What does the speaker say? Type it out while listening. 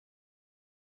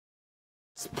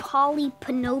It's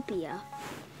Polytopia.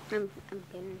 I'm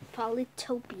kidding.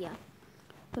 Polytopia.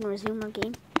 Gonna resume our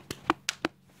game.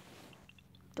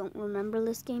 Don't remember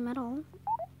this game at all.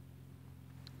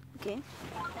 Okay.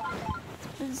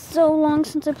 It's been so long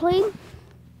since I played.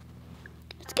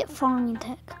 Let's get farming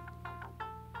tech.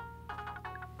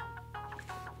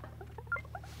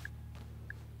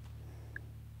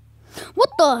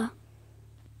 What the?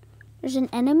 There's an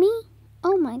enemy?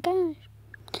 Oh my gosh.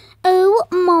 Oh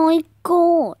my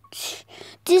gosh.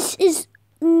 This is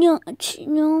not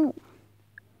snow.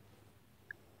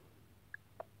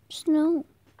 Snow.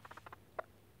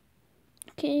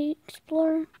 Okay,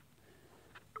 explore.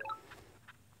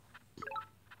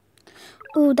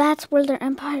 Oh, that's where their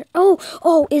empire.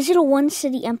 Oh, is it a one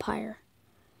city empire?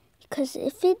 Because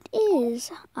if it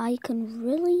is, I can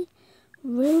really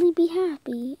be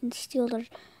happy and steal their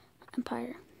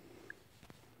empire.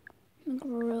 Make a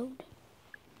road.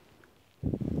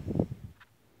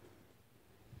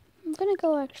 I'm gonna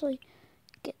go actually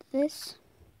get this.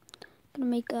 I'm gonna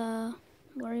make a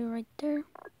warrior right there.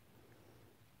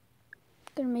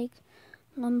 Gonna make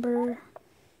lumber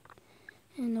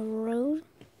and a road.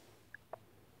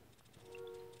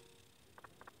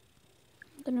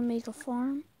 I'm gonna make a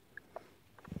farm.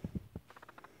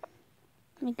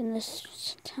 Making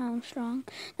this town strong.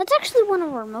 That's actually one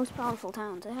of our most powerful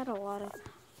towns. It had a lot of...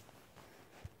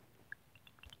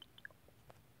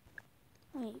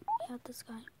 Wait, we have this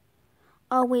guy.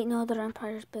 Oh wait, no, their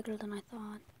empire is bigger than I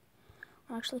thought.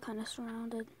 We're actually kind of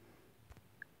surrounded.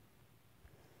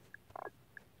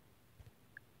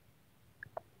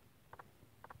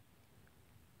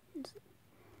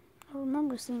 I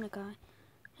remember seeing a guy.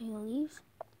 Did he leave?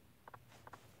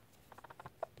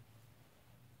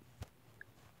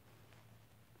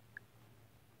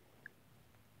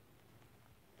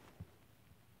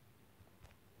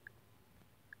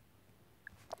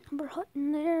 Number hut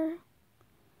in there.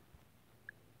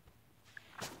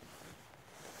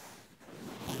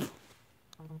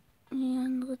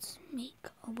 And let's make...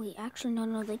 Oh wait, actually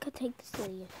no, they could take the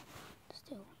city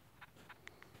still.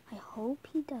 I hope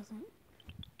he doesn't.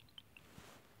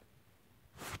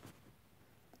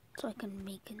 So I can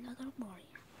make another warrior.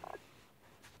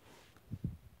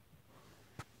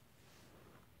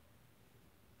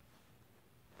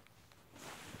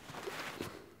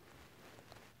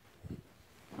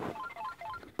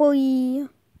 Boy.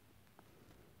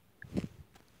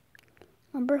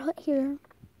 Lumber hut here.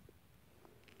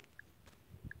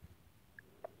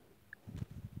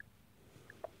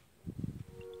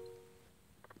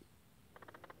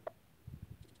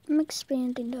 I'm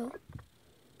expanding though.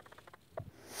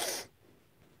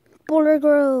 Border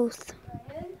growth.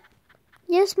 Ryan?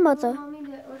 Yes, mother. You want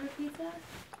me to order pizza?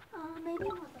 Maybe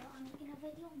mother. I'm making a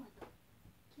video, mother.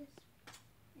 Yes.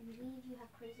 I believe you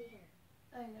have crazy hair.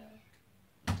 I know.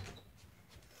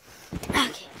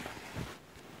 Okay.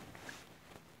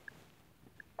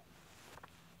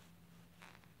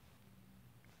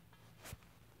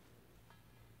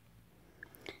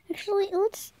 Actually,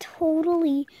 let's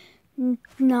totally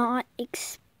not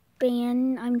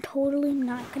expand. I'm totally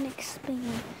not gonna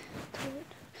expand to it.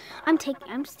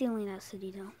 I'm stealing that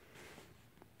city though.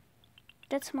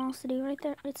 That small city right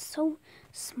there, it's so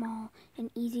small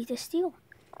and easy to steal.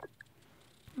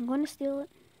 I'm gonna steal it.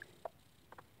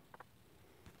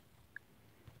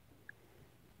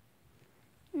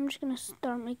 I'm just gonna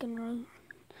start making roads.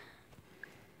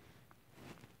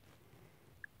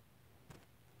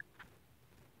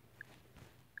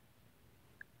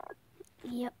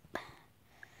 Yep.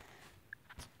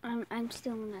 I'm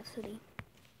stealing that city.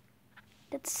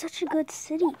 That's such a good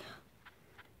city.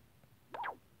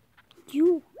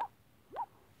 You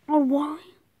are why?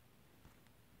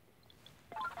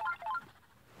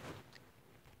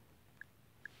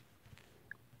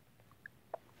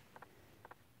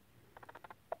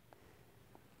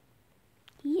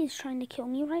 He is trying to kill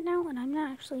me right now, and I'm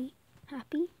not actually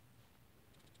happy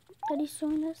that he's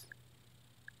doing this.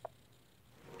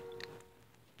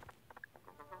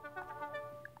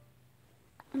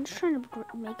 I'm just trying to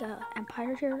make an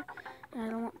empire here, and I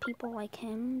don't want people like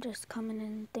him just coming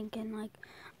and thinking like,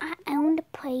 I own the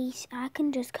place, I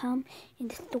can just come and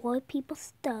destroy people's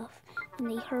stuff,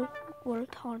 and they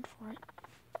worked hard for it.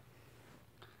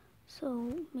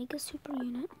 So, make a super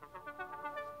unit.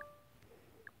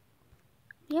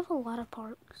 You have a lot of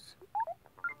parks.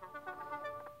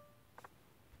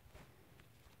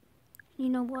 You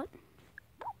know what?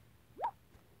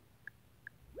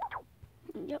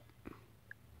 Yep.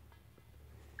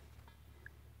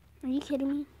 Are you kidding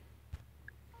me?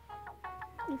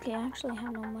 Okay, I actually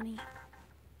have no money.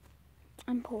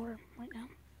 I'm poor right now.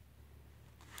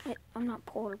 I'm not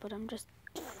poor, but I'm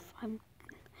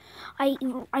I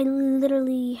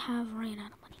literally have ran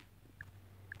out of money.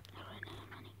 I ran out of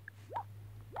money.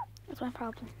 That's my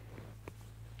problem.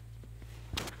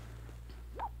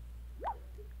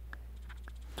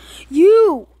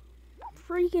 You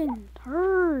freaking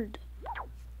turd.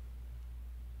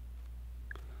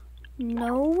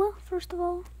 No, first of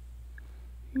all.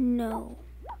 No.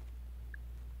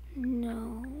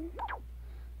 No.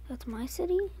 That's my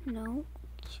city? No.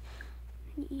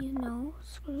 You know,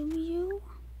 screw you.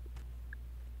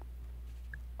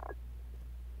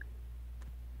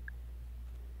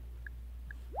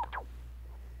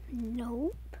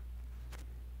 Nope.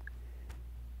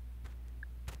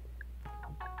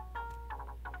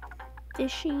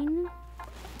 Fishing.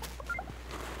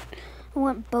 I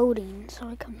went boating so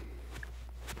I can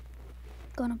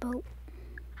go on a boat.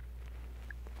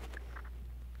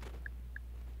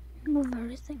 Move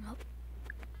everything up.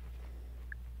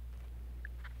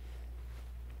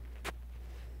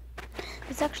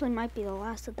 This actually might be the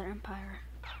last of their empire.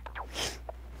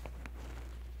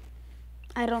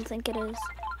 I don't think it is.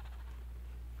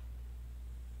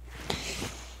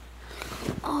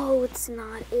 Oh, it's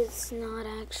not. It's not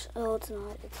actually. Oh, it's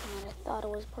not. It's not. I thought it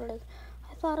was part of.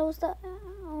 I thought it was the.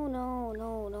 Oh no,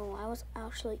 no, no. I was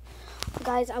actually,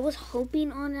 guys. I was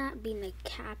hoping on that being the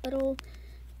capital,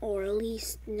 or at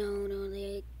least no.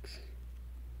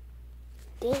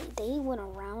 They went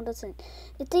around us, and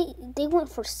if they went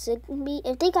for Sigby,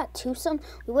 if they got twosome,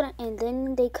 we wouldn't, and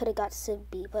then they could have got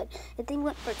Sigby. But if they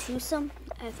went for twosome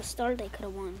at the start, they could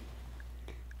have won.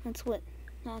 That's what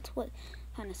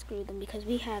kind of screwed them, because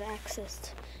we had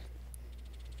access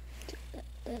to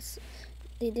this.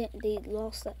 They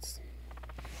lost that.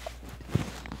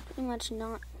 Pretty much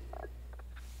not.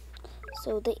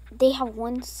 So they have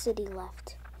one city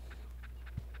left.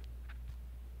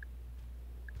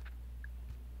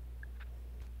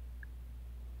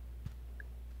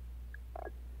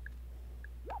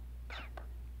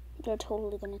 They're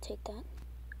totally gonna take that.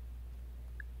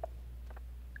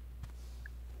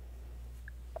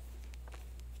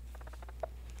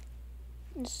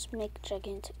 Just make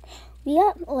gigantic. We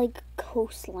got like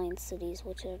coastline cities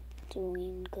which are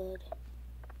doing good.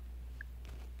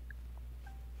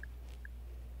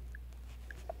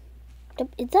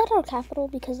 Is that our capital?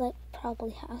 Because that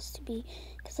probably has to be,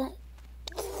 because that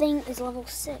thing is level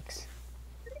 6.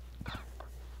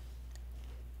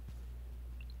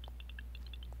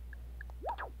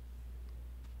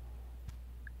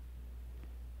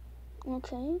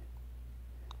 Okay.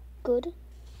 Good.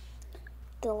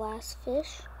 The last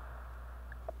fish.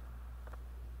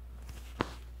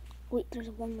 Wait, there's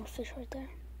one more fish right there.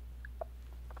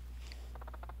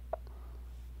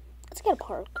 Let's get a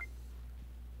park.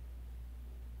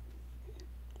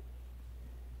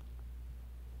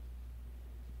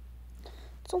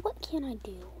 So what can I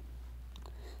do?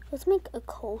 Let's make a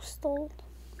coastal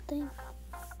thing.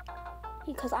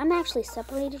 Because I'm actually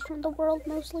separated from the world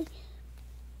mostly.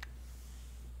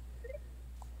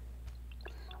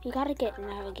 You gotta get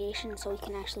navigation so we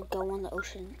can actually go on the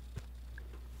ocean.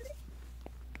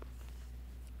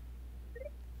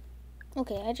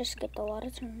 Okay, I just skipped a lot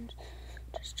of turns.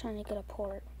 Just trying to get a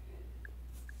port.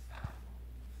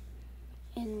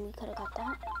 And we could have got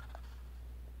that.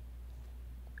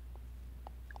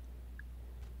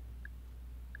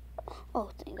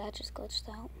 Oh, dang, that just glitched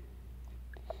out.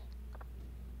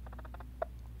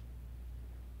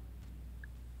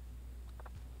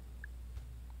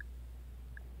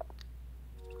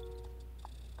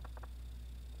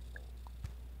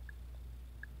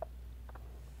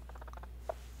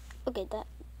 Okay,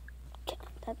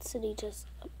 that city just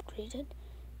upgraded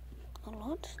a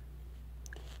lot.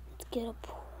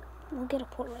 We'll get a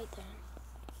port right there.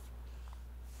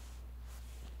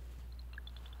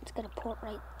 Let's get a port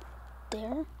right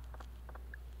there.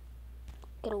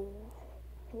 Get a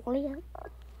warrior.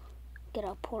 Get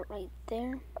a port right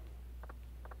there.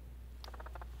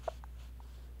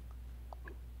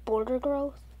 Border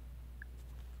growth.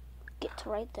 Get to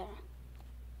right there.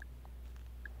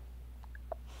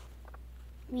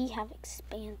 We have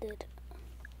expanded.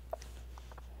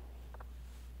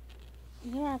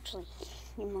 You're actually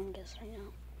humongous right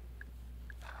now.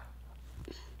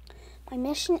 My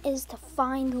mission is to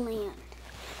find land.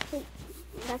 Wait,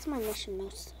 that's my mission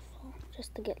most of all,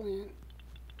 just to get land.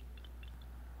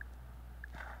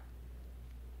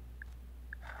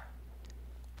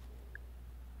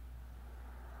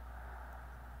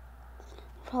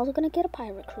 Probably gonna get a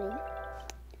pirate crew.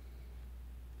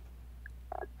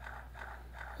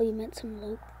 Oh, you meant some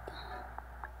loot?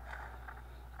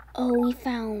 Oh, we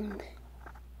found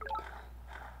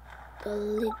the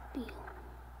Libby.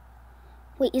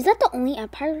 Wait, is that the only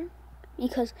empire?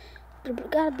 Because there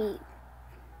gotta be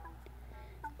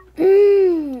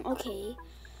Okay.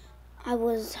 I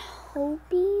was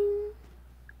hoping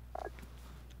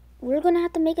we're gonna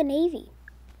have to make a navy.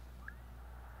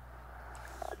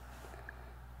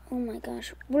 Oh my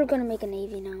gosh, we're gonna make a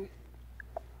navy now.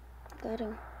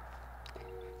 Gotta.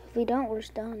 If we don't, we're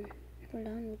done. We're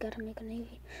done. We gotta make a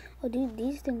navy. Oh, dude,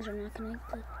 these things are not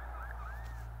connected.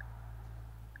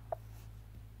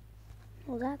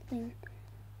 Well, that thing.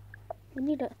 We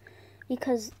need to,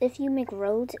 because if you make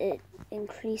roads, it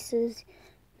increases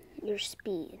your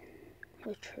speed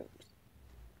with troops.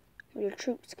 Your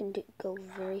troops can go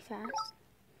very fast.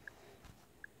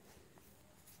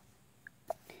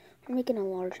 We're making a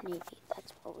large navy.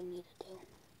 That's what we need to do.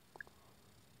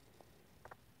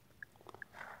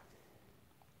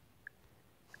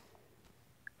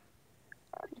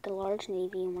 Make a large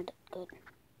navy and we're good.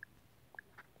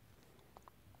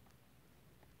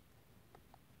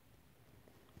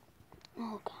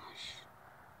 Oh gosh.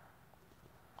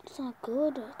 That's not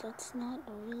good. That's not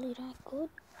really that good.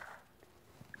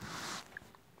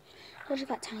 I just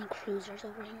got tiny cruisers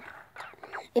over here.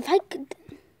 If I could...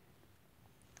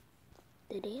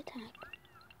 Did they attack?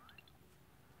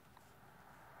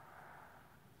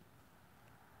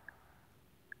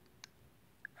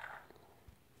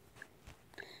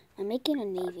 I'm making a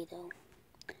navy though.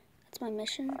 That's my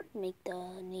mission. Make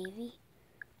the navy.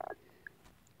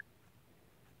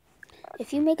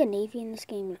 If you make a navy in this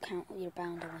game, you're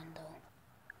bound to win though.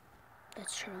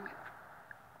 That's true.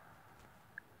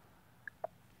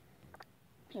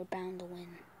 You're bound to win.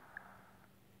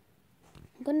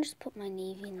 I'm gonna just put my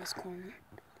navy in this corner.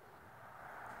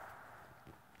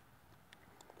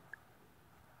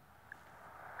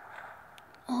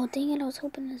 Oh dang it, I was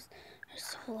hoping there's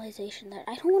civilization there.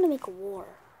 I don't want to make a war,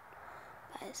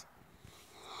 guys.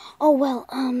 Oh well,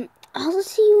 I'll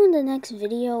see you in the next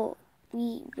video.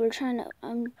 We're trying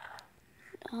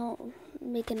to,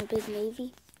 making a big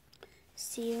navy.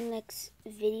 See you next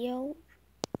video.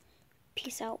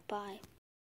 Peace out, bye.